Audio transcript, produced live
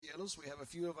cielos. We have a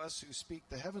few of us who speak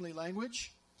the heavenly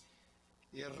language.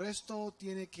 Y el resto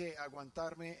tiene que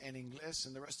aguantarme en inglés,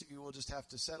 and the rest of you will just have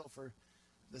to settle for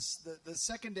the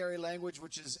secondary language,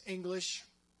 which is English.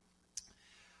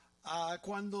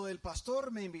 Cuando el pastor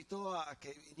me invitó a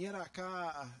que viniera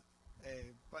acá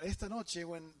para esta noche,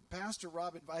 when Pastor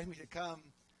Rob invited me to come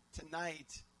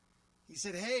tonight, he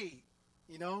said, hey,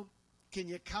 can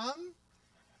you come?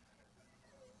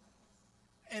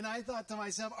 And I thought to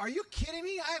myself, are you kidding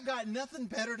me? I have got nothing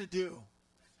better to do.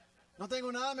 No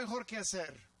tengo nada mejor que hacer.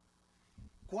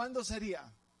 ¿Cuándo sería?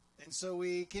 And so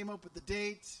we came up with the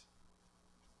date.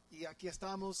 Y aquí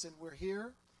estamos, and we're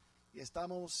here. Y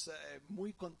estamos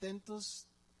muy contentos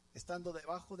estando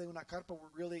debajo de una carpa. We're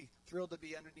really thrilled to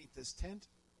be underneath this tent.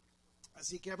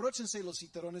 Así que abróchense los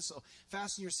cinturones, so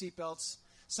fasten your seatbelts.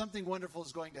 Something wonderful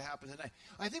is going to happen tonight.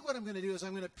 I think what I'm going to do is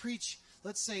I'm going to preach,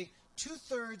 let's say,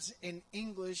 2/3 in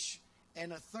English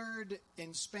and 1/3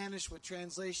 in Spanish with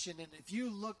translation. And if you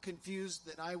look confused,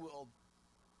 then I will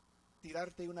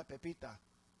tirarte una pepita.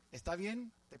 ¿Está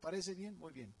bien? ¿Te parece bien?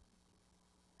 Muy bien.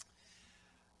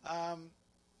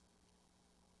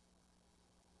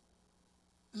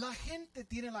 La gente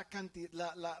tiene la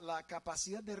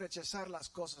capacidad de rechazar las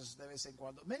cosas de vez en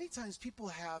cuando. Many times people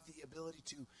have the ability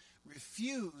to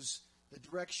refuse the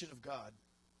direction of God.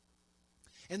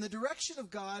 And the direction of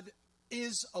God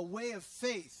is a way of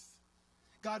faith.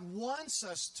 God wants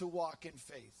us to walk in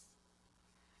faith.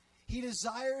 He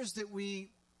desires that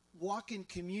we walk in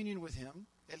communion with Him.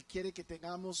 Él quiere que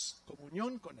tengamos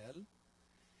comunión con Él.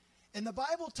 And the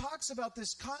Bible talks about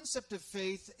this concept of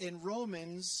faith in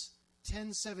Romans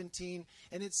 10:17,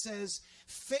 and it says,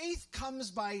 faith comes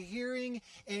by hearing,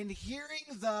 and hearing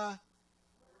the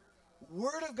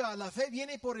Word of God. La fe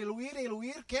viene por el oír, y el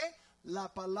oír, ¿qué? La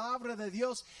palabra de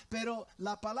Dios. Pero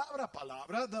la palabra,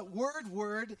 the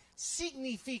word,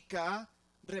 significa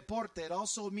reporte. It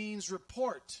also means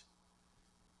report.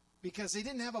 Because they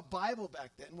didn't have a Bible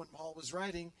back then when Paul was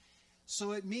writing.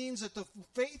 So it means that the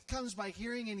faith comes by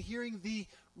hearing, and hearing the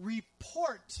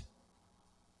report.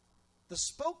 The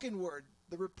spoken word,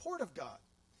 the report of God.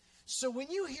 So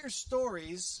when you hear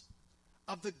stories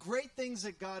of the great things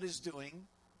that God is doing,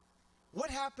 what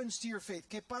happens to your faith?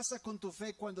 ¿Qué pasa con tu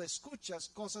fe cuando escuchas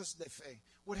cosas de fe?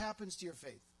 What happens to your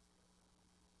faith?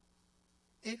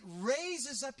 It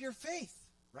raises up your faith,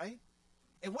 right?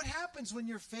 And what happens when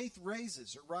your faith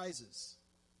raises or rises?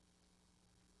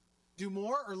 Do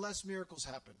more or less miracles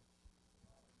happen?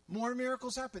 More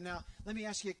miracles happen. Now, let me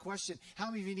ask you a question. How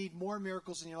many of you need more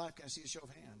miracles in your life? Can I see a show of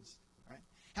hands? Right?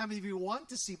 How many of you want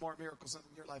to see more miracles in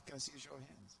your life? Can I see a show of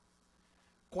hands?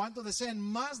 ¿Cuántos desean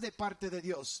más de parte de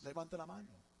Dios? Levanta la mano.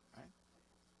 Right?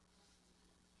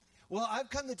 Well, I've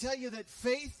come to tell you that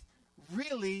faith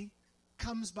really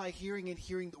comes by hearing, and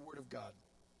hearing the Word of God.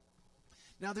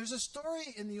 Now, there's a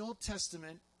story in the Old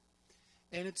Testament,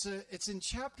 and it's in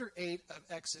chapter 8 of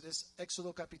Exodus,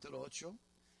 Éxodo capítulo 8.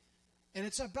 And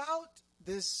it's about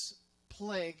this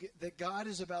plague that God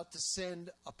is about to send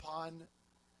upon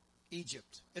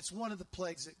Egypt. It's one of the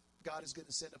plagues that God is going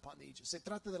to send upon Egypt. Se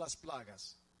trata de las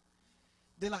plagas,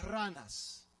 de las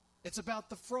ranas. It's about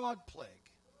the frog plague.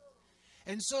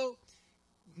 And so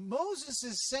Moses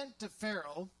is sent to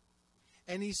Pharaoh,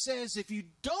 and he says, if you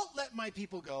don't let my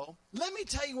people go, let me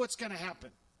tell you what's going to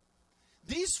happen.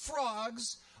 These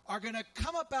frogs are going to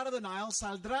come up out of the Nile,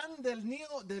 saldrán del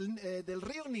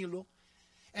río Nilo,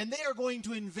 and they are going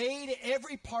to invade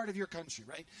every part of your country,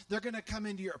 right? They're going to come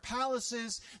into your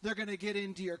palaces. They're going to get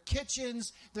into your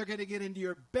kitchens. They're going to get into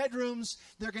your bedrooms.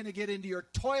 They're going to get into your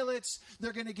toilets.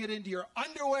 They're going to get into your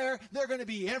underwear. They're going to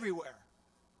be everywhere.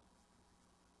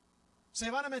 Se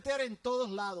van a meter en todos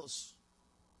lados.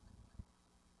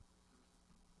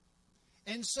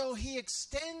 And so he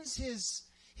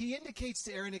indicates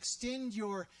to Aaron, extend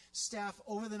your staff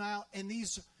over the Nile, and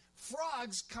these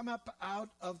frogs come up out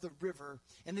of the river,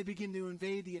 and they begin to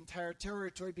invade the entire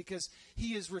territory because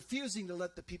he is refusing to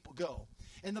let the people go.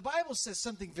 And the Bible says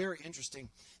something very interesting,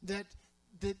 that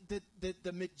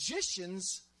the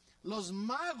magicians, los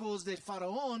magos del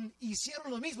faraón,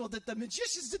 hicieron lo mismo, that the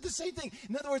magicians did the same thing.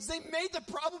 In other words, they made the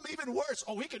problem even worse.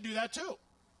 Oh, we could do that too.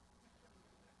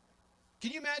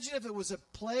 Can you imagine if it was a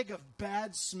plague of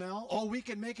bad smell? Oh, we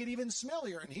can make it even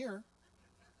smellier in here.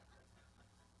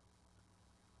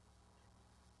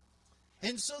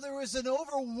 And so there was an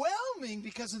overwhelming,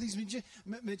 because of these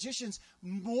magicians,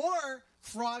 more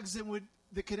frogs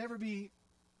that could ever be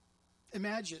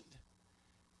imagined.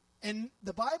 And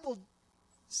the Bible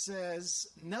says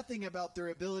nothing about their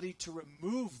ability to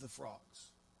remove the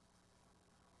frogs.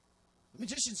 The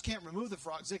magicians can't remove the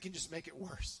frogs. They can just make it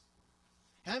worse.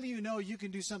 How many of you know you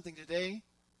can do something today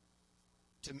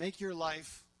to make your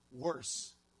life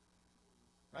worse,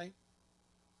 right?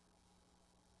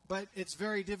 But it's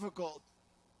very difficult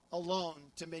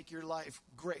alone to make your life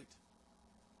great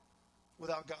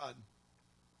without God.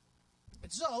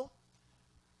 And so,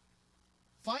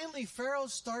 finally, Pharaoh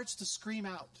starts to scream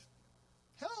out,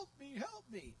 "Help me, help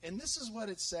me." And this is what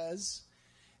it says.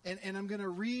 And I'm going to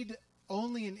read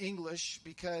only in English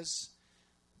because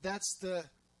that's the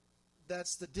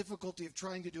difficulty of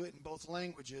trying to do it in both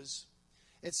languages.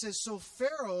 It says, "So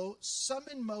Pharaoh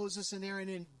summoned Moses and Aaron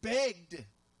and begged,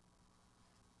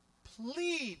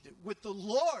 plead with the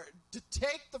Lord to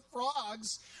take the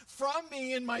frogs from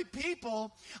me and my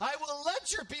people. I will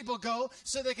let your people go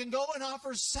so they can go and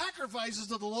offer sacrifices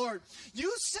to the Lord."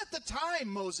 "You set the time,"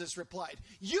 Moses replied.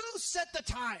 "You set the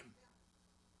time.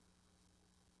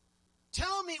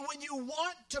 Tell me when you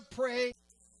want to pray